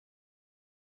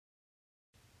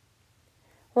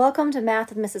Welcome to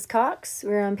Math with Mrs. Cox.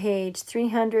 We're on page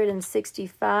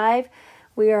 365.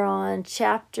 We are on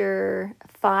chapter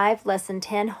 5, lesson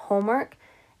 10, homework.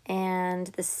 And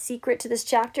the secret to this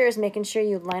chapter is making sure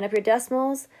you line up your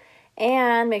decimals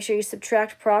and make sure you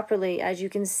subtract properly. As you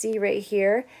can see right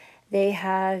here, they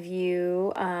have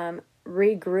you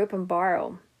regroup and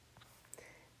borrow.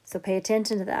 So pay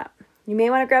attention to that. You may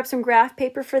want to grab some graph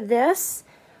paper for this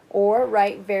or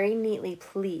write very neatly,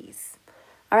 please.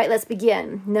 All right, let's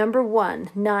begin. Number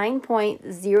 1,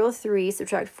 9.03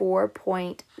 subtract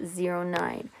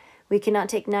 4.09. We cannot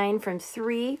take 9 from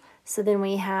 3, so then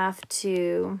we have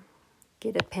to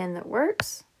get a pen that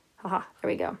works. Haha,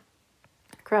 there we go.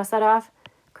 Cross that off,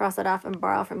 and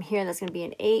borrow from here. That's going to be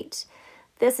an 8.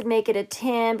 This would make it a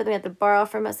 10, but then we have to borrow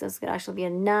from it, so it's going to actually be a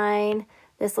 9.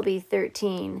 This will be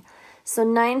 13. So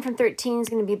 9 from 13 is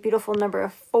going to be a beautiful number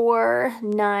of 4.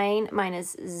 9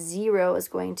 minus 0 is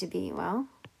going to be, well,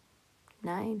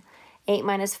 9. 8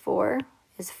 minus 4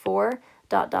 is 4.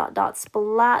 Dot, dot, dot,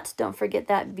 splat. Don't forget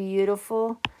that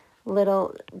beautiful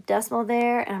little decimal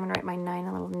there. And I'm going to write my 9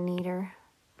 a little neater.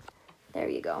 There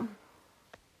you go.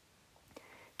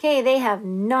 Okay, they have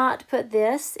not put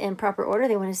this in proper order.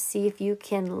 They want to see if you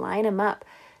can line them up.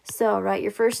 So write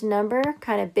your first number,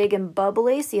 kind of big and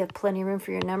bubbly, so you have plenty of room for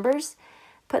your numbers.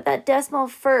 Put that decimal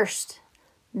first,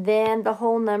 then the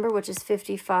whole number, which is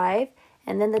 55,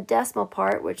 and then the decimal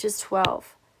part, which is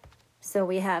 12. So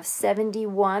we have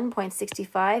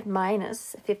 71.65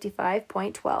 minus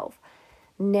 55.12.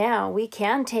 Now we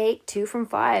can take 2 from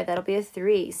 5. That'll be a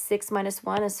 3. 6 minus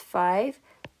 1 is 5,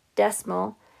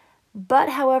 decimal. But,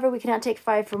 however, we cannot take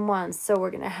 5 from 1, so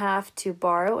we're going to have to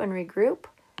borrow and regroup.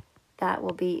 That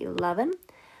will be 11.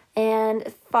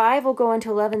 And 5 will go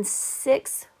into 11,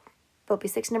 6. There'll be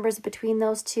 6 numbers between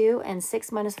those two, and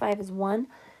 6 minus 5 is 1.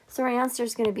 So our answer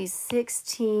is going to be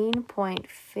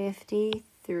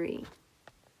 16.53.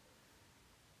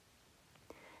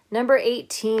 Number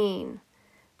 18.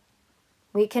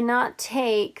 We cannot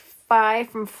take 5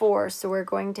 from 4, so we're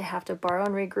going to have to borrow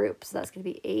and regroup. So that's going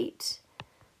to be 8,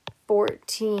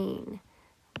 14.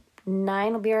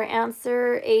 9 will be our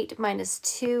answer. 8 minus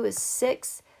 2 is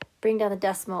 6. Bring down the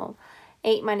decimal.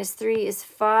 8 minus 3 is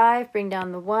 5. Bring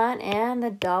down the 1 and the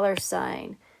dollar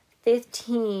sign.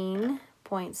 15.69.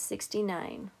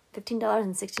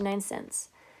 $15.69.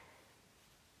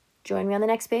 Join me on the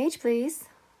next page, please.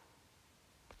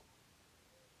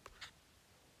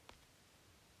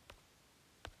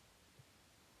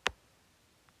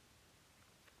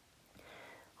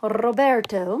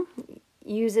 Roberto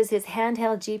uses his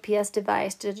handheld GPS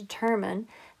device to determine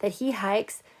that he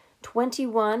hikes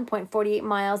 21.48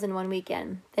 miles in one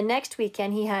weekend. The next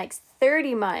weekend, he hikes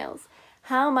 30 miles.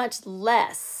 How much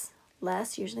less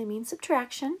usually means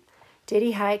subtraction, did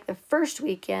he hike the first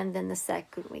weekend than the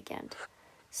second weekend?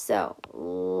 So,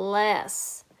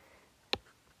 less.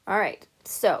 All right,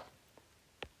 so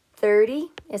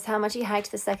 30 is how much he hiked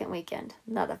the second weekend.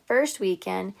 Now, the first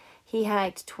weekend, he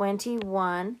hiked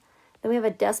 21. Then we have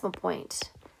a decimal point.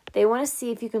 They want to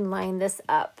see if you can line this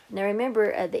up. Now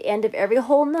remember, at the end of every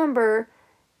whole number,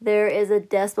 there is a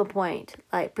decimal point.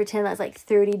 Like, pretend that's like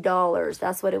 $30.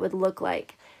 That's what it would look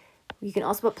like. You can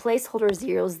also put placeholder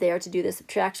zeros there to do the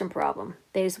subtraction problem.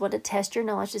 They just want to test your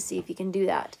knowledge to see if you can do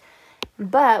that.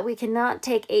 But we cannot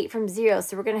take 8 from 0,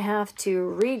 so we're going to have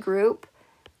to regroup,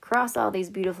 cross all these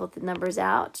beautiful numbers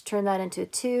out, turn that into a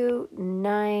 2,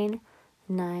 9,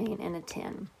 9, and a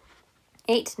 10.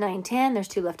 8, 9, 10. There's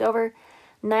 2 left over.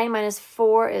 9 minus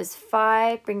 4 is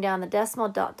 5. Bring down the decimal.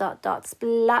 Dot, dot, dot,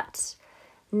 splat.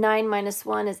 9 minus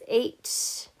 1 is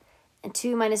 8. And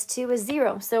 2 minus 2 is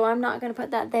 0. So I'm not going to put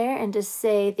that there and just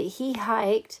say that he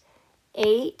hiked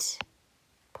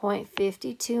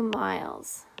 8.52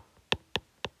 miles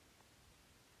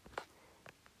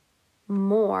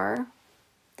more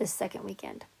this second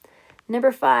weekend.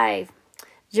 Number 5.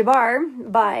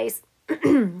 Jabbar buys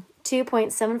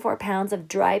 2.74 pounds of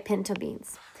dry pinto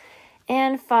beans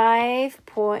and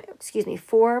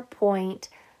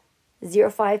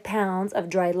 4.05 pounds of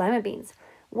dried lima beans.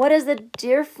 What is the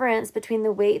difference between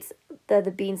the weights of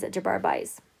the beans that Jabbar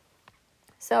buys?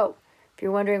 So, if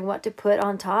you're wondering what to put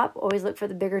on top, always look for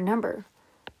the bigger number.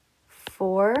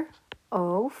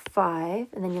 405,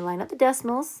 and then you line up the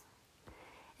decimals.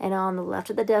 And on the left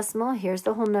of the decimal, here's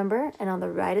the whole number. And on the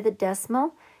right of the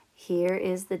decimal, here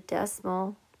is the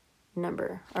decimal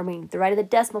number. I mean, the right of the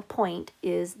decimal point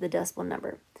is the decimal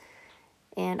number.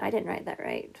 And I didn't write that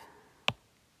right.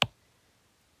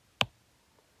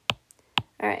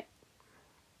 All right.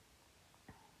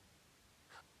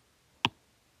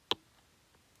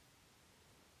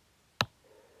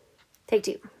 Take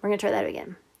 2. We're going to try that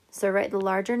again. So write the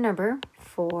larger number,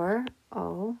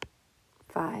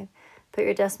 405. Put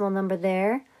your decimal number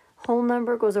there. Whole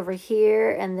number goes over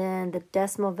here, and then the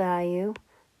decimal value,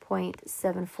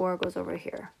 0.74, goes over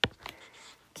here.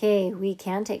 Okay, we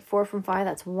can take 4 from 5,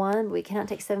 that's 1, but we cannot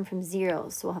take 7 from 0,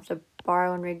 so we'll have to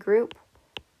borrow and regroup.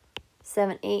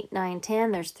 7, 8, 9,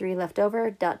 10, there's 3 left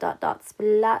over, dot, dot, dot,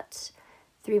 splat.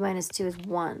 3 minus 2 is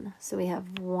 1, so we have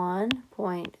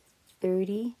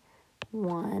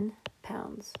 1.31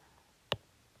 pounds.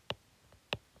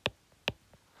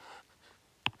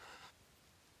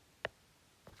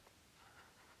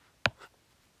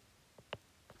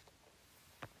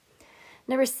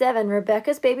 Number 7,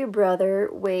 Rebecca's baby brother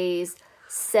weighs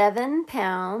 7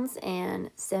 pounds and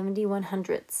 71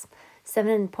 hundredths,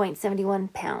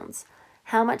 7.71 pounds.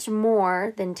 How much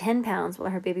more than 10 pounds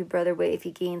will her baby brother weigh if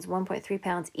he gains 1.3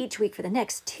 pounds each week for the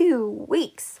next 2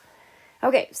 weeks?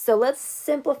 Okay, so let's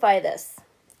simplify this.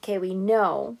 Okay, we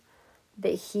know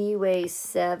that he weighs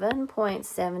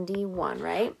 7.71,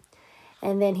 right?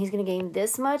 And then he's going to gain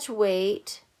this much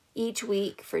weight each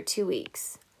week for 2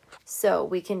 weeks. So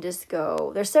we can just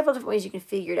go, there's several different ways you can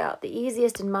figure it out. The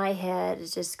easiest in my head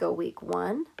is just go week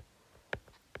 1,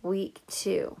 week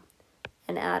 2,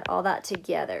 and add all that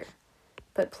together.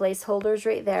 Put placeholders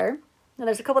right there. Now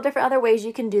there's a couple different other ways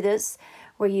you can do this,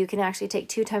 where you can actually take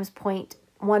 2 times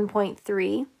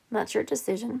 1.3. That's your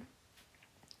decision.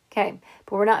 Okay,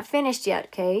 but we're not finished yet,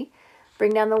 okay?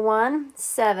 Bring down the 1,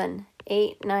 7,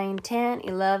 8, 9, 10,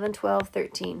 11, 12,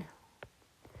 13.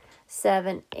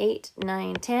 7, 8,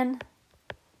 9, 10,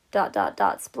 dot, dot,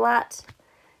 dot, splat.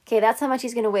 Okay, that's how much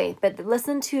he's going to weigh. But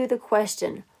listen to the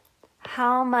question.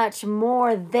 How much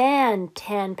more than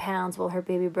 10 pounds will her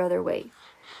baby brother weigh?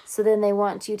 So then they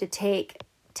want you to take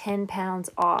 10 pounds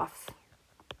off.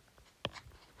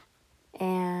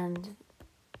 And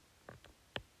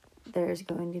there's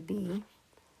going to be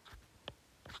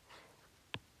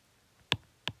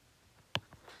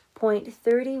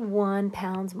 0.31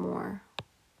 pounds more.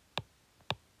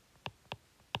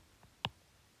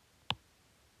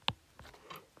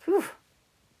 Whew,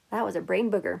 that was a brain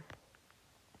booger.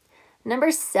 Number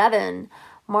 7,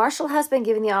 Marshall has been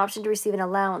given the option to receive an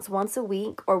allowance once a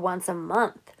week or once a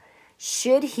month.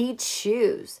 Should he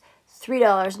choose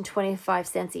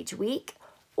 $3.25 each week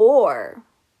or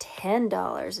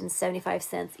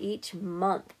 $10.75 each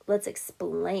month? Let's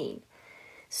explain.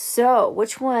 So,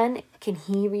 which one can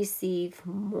he receive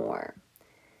more?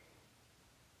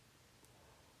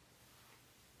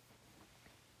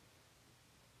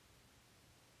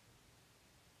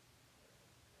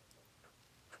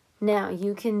 Now,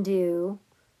 you can do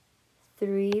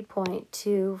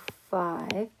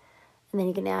 3.25, and then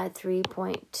you can add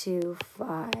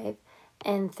 3.25,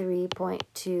 and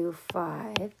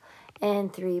 3.25,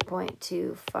 and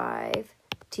 3.25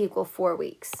 to equal 4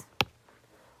 weeks.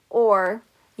 Or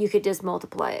you could just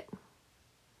multiply it.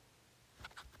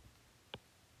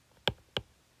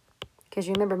 Because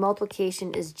remember,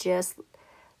 multiplication is just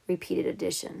repeated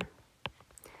addition.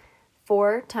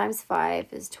 4 times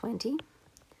 5 is 20.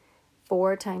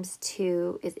 4 times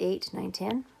 2 is 8, 9,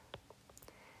 10.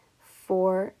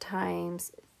 4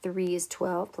 times 3 is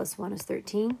 12, plus 1 is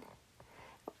 13.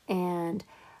 And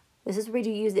this is where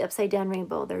you use the upside down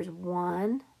rainbow. There's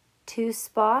 1, 2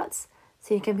 spots.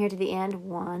 So you come here to the end,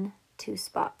 1, 2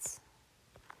 spots.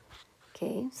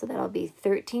 Okay, so that'll be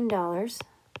 $13.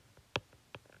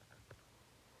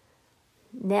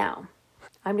 Now,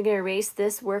 I'm going to erase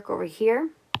this work over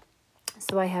here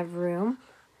so I have room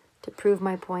to prove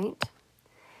my point.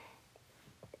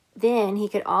 Then he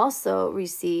could also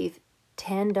receive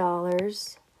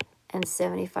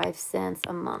 $10.75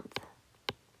 a month.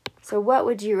 So what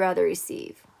would you rather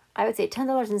receive? I would say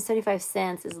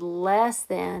 $10.75 is less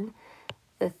than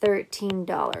the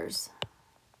 $13.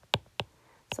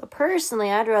 So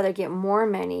personally, I'd rather get more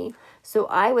money. So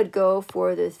I would go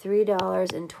for the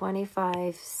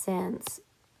 $3.25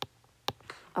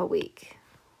 a week.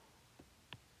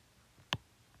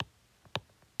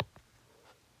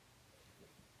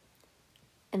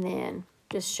 And then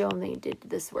just show them that you did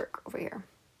this work over here.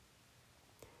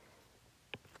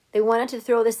 They wanted to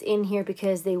throw this in here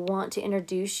because they want to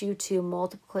introduce you to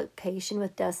multiplication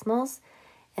with decimals.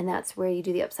 And that's where you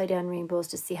do the upside down rainbows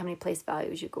to see how many place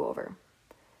values you go over.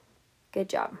 Good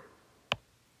job.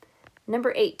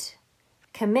 Number 8.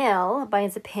 Camille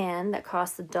buys a pen that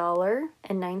costs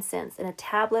 $1.09 and a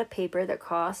tablet of paper that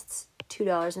costs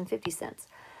 $2.50.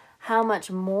 How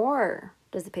much more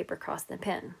does the paper cost than the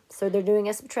pen? So they're doing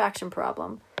a subtraction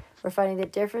problem. We're finding the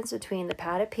difference between the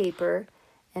pad of paper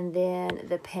and then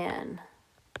the pen.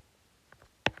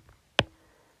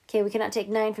 Okay, we cannot take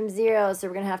 9 from 0, so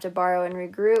we're going to have to borrow and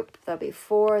regroup. That'll be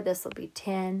 4. This will be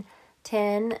 10.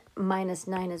 10 minus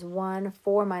 9 is 1.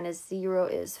 4 minus 0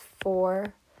 is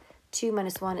 4. 2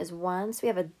 minus 1 is 1. So we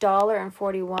have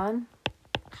 $1.41. And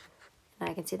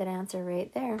I can see that answer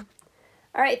right there.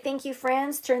 All right, thank you,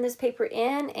 friends. Turn this paper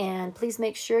in, and please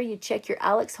make sure you check your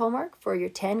ALEKS homework for your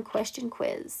 10-question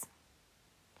quiz.